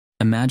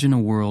Imagine a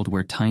world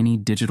where tiny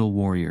digital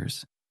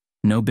warriors,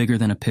 no bigger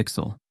than a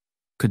pixel,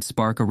 could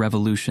spark a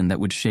revolution that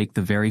would shake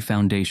the very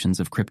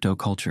foundations of crypto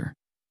culture.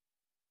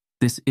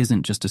 This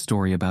isn't just a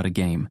story about a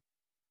game.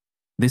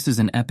 This is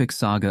an epic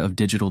saga of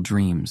digital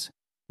dreams,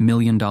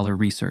 million-dollar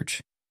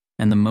research,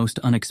 and the most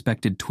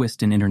unexpected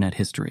twist in internet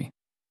history.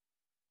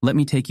 Let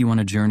me take you on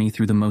a journey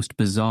through the most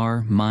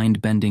bizarre,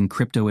 mind-bending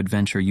crypto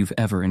adventure you've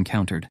ever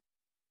encountered.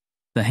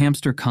 The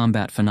Hamster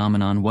Kombat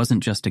phenomenon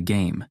wasn't just a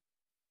game.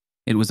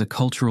 It was a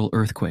cultural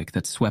earthquake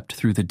that swept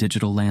through the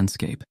digital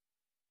landscape,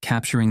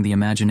 capturing the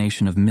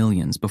imagination of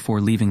millions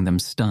before leaving them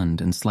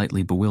stunned and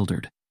slightly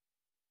bewildered.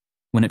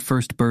 When it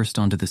first burst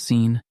onto the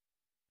scene,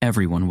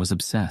 everyone was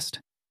obsessed.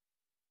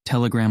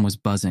 Telegram was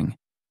buzzing,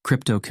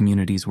 crypto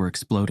communities were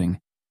exploding,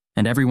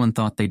 and everyone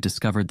thought they'd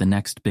discovered the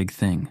next big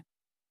thing.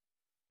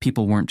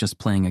 People weren't just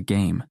playing a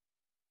game.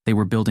 They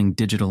were building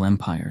digital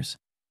empires,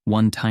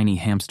 one tiny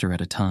hamster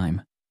at a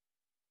time.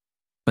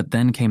 But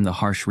then came the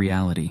harsh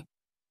reality,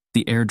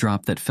 the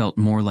airdrop that felt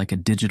more like a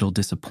digital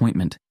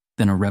disappointment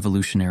than a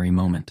revolutionary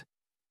moment.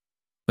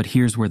 But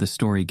here's where the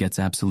story gets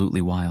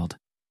absolutely wild.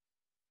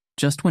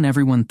 Just when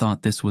everyone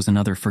thought this was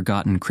another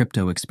forgotten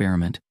crypto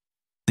experiment,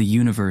 the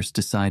universe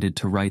decided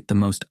to write the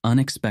most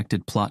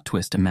unexpected plot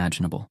twist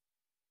imaginable.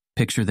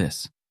 Picture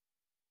this.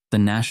 The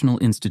National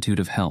Institute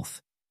of Health,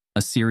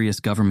 a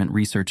serious government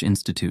research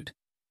institute,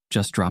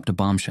 just dropped a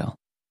bombshell.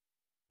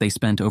 They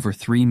spent over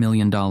 $3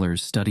 million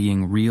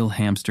studying real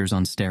hamsters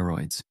on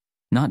steroids.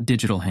 Not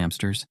digital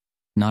hamsters,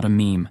 not a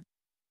meme.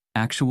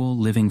 Actual,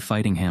 living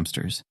fighting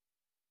hamsters.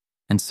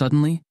 And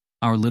suddenly,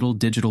 our little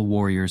digital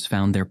warriors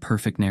found their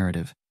perfect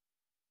narrative.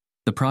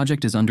 The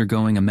project is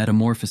undergoing a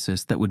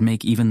metamorphosis that would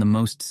make even the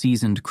most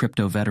seasoned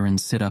crypto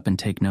veterans sit up and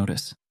take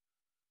notice.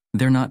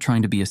 They're not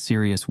trying to be a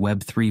serious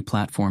Web3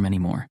 platform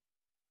anymore.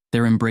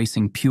 They're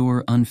embracing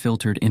pure,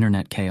 unfiltered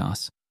internet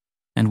chaos.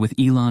 And with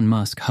Elon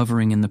Musk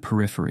hovering in the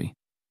periphery,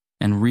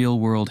 and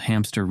real-world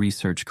hamster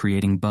research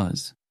creating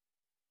buzz,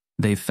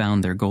 they've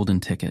found their golden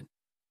ticket.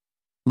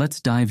 Let's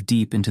dive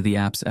deep into the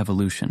app's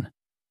evolution.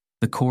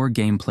 The core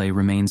gameplay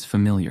remains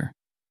familiar.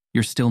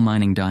 You're still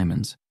mining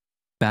diamonds,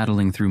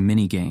 battling through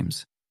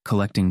mini-games,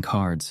 collecting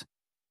cards.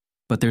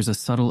 But there's a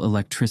subtle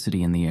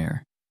electricity in the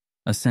air,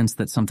 a sense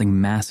that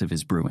something massive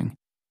is brewing.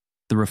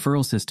 The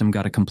referral system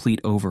got a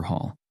complete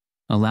overhaul,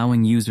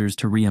 allowing users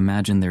to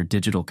reimagine their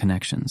digital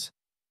connections.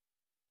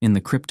 In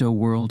the crypto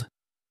world,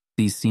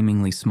 these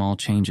seemingly small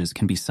changes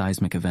can be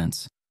seismic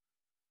events.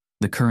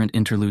 The current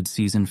interlude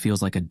season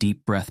feels like a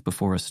deep breath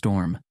before a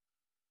storm.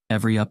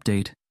 Every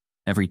update,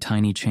 every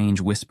tiny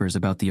change whispers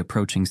about the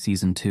approaching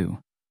Season 2.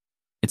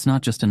 It's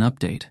not just an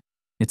update,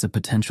 it's a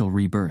potential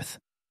rebirth,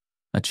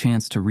 a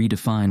chance to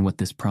redefine what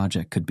this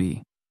project could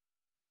be.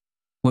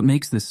 What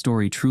makes this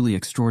story truly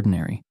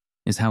extraordinary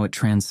is how it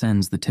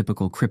transcends the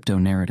typical crypto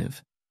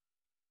narrative.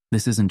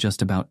 This isn't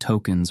just about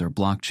tokens or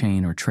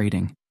blockchain or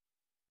trading.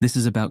 This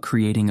is about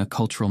creating a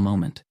cultural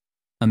moment,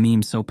 a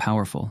meme so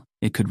powerful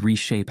it could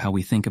reshape how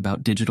we think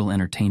about digital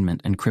entertainment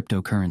and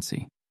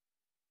cryptocurrency.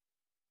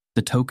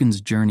 The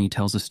token's journey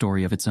tells a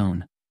story of its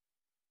own.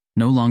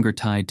 No longer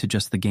tied to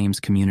just the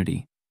game's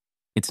community,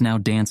 it's now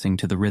dancing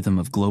to the rhythm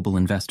of global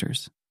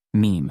investors,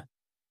 meme,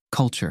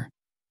 culture,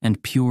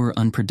 and pure,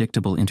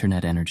 unpredictable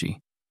internet energy.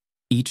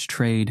 Each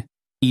trade,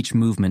 each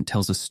movement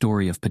tells a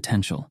story of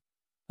potential,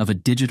 of a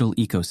digital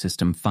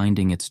ecosystem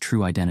finding its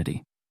true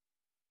identity.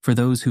 For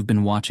those who've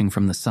been watching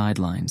from the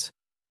sidelines,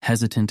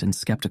 hesitant and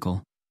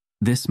skeptical,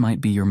 this might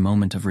be your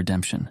moment of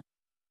redemption.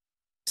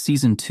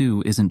 Season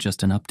 2 isn't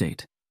just an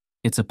update.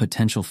 It's a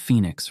potential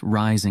phoenix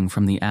rising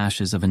from the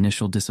ashes of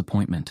initial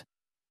disappointment.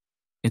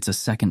 It's a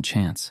second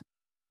chance,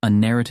 a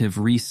narrative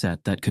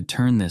reset that could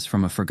turn this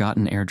from a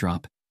forgotten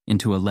airdrop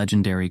into a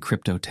legendary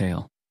crypto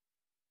tale.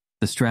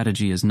 The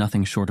strategy is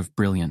nothing short of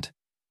brilliant.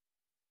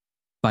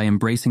 By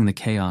embracing the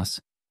chaos,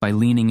 by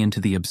leaning into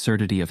the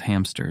absurdity of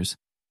hamsters,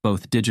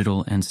 both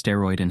digital and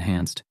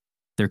steroid-enhanced,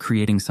 they're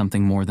creating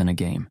something more than a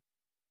game.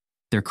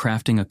 They're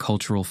crafting a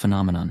cultural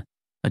phenomenon,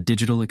 a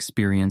digital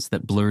experience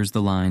that blurs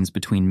the lines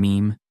between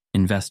meme,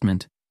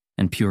 investment,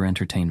 and pure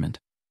entertainment.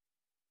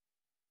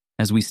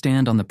 As we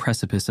stand on the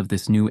precipice of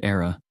this new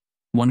era,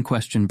 one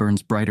question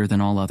burns brighter than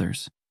all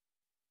others.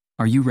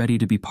 Are you ready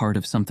to be part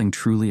of something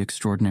truly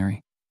extraordinary?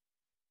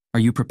 Are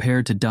you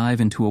prepared to dive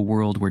into a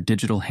world where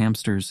digital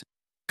hamsters,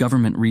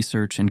 government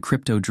research, and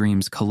crypto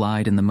dreams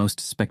collide in the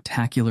most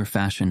spectacular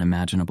fashion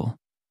imaginable?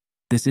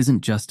 This isn't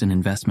just an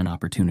investment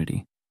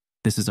opportunity.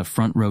 This is a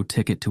front-row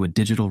ticket to a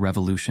digital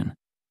revolution.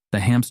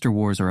 The hamster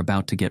wars are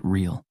about to get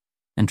real.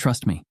 And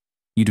trust me,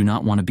 you do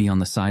not want to be on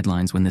the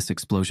sidelines when this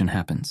explosion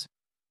happens.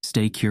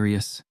 Stay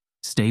curious,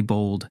 stay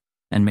bold,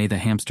 and may the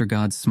hamster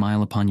gods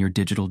smile upon your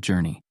digital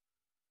journey.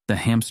 The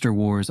hamster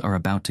wars are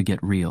about to get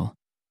real.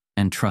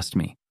 And trust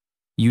me,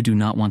 you do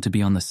not want to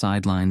be on the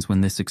sidelines when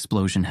this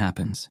explosion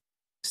happens.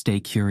 Stay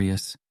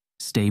curious,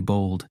 stay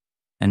bold,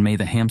 and may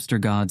the hamster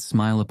gods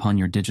smile upon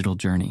your digital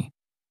journey.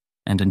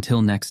 And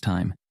until next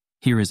time,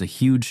 here is a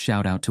huge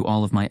shout out to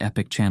all of my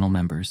Epic channel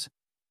members.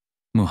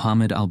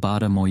 Muhammad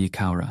Albada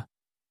Moyikaura,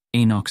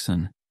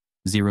 Enochson,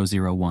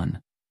 001.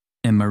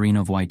 M.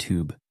 Marinov Y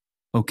Tube.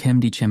 Okem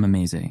di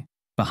Chemameze.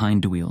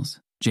 Behind the Wheels.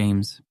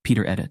 James,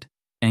 Peter Edit.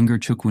 Enger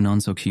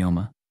Chukwunonso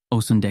Kioma.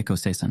 Osundeko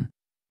Sesan.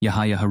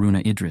 Yahaya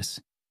Haruna Idris.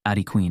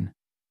 Adi Queen.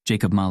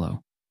 Jacob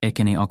Malo.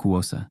 Ekene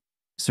Okuosa.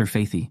 Sir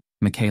Faithy.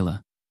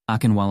 Michaela.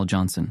 Akinwal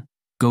Johnson.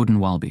 Godin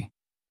Walby.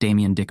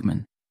 Damian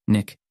Dickman.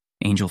 Nick.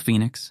 Angel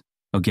Phoenix.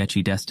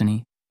 Ogechi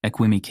Destiny.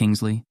 Equimi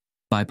Kingsley.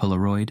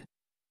 Bipolaroid.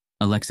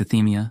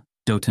 Alexithemia.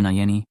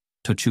 Dotanayeni.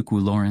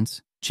 Tochukwu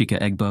Lawrence. Chika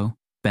Egbo.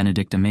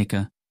 Benedict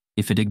Ameka.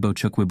 Ifidigbo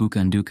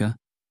Chukwibuka Nduka.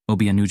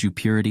 Obianuju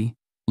Purity.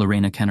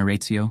 Lorena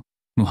Canarazio.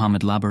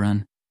 Muhammad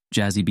Labaran.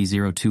 Jazzy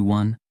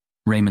B021.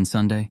 Raymond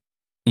Sunday.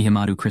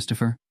 Ihamadu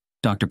Christopher.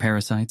 Dr.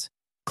 Parasites.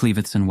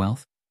 Cleavithson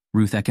Wealth.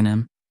 Ruth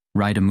Ekenem.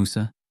 Rida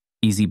Musa.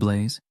 Easy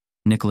Blaze.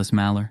 Nicholas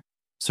Maller.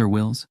 Sir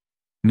Wills.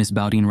 Miss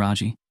Baudine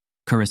Raji.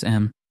 Kuris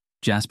M.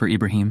 Jasper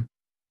Ibrahim.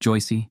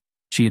 Joycey.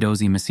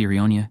 Chiadozi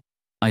Masirionia.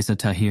 Isa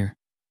Tahir.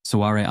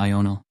 Saware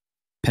Ional.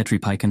 Petri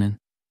Paikanen.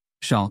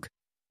 Shalk.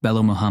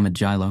 Bello Muhammad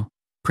Jilo.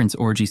 Prince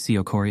Orji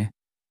Siokoria.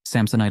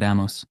 Samsonite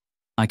Amos.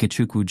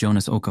 Ikechukwu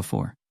Jonas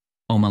Okafor.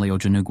 Omale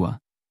Ojanugwa.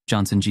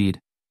 Johnson Jeed.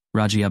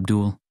 Raji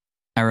Abdul.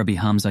 Arabi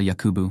Hamza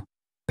Yakubu.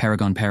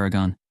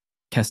 Paragon.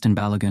 Keston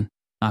Balagan.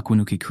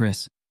 Akwanuki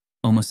Chris.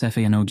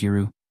 Omosefe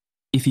Anogiru.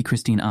 Ifi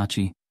Christine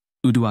Achi.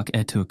 Uduak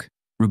Etuk.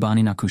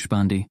 Rubani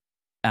Nakushbandi.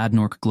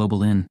 Adnork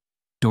Global Inn.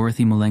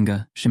 Dorothy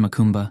Mulenga.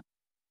 Shimakumba.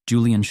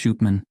 Julian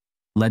Shupman.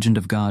 Legend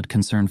of God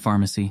Concern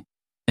Pharmacy.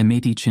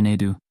 Emeti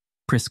Chinedu.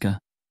 Priska.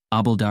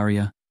 Abel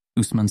Daria.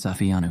 Usman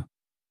Safianu.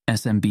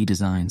 SMB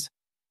Designs.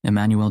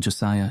 Emmanuel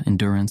Josiah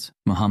Endurance.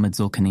 Mohammed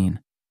Zulkarnain.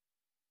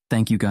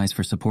 Thank you guys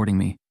for supporting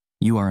me.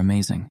 You are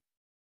amazing.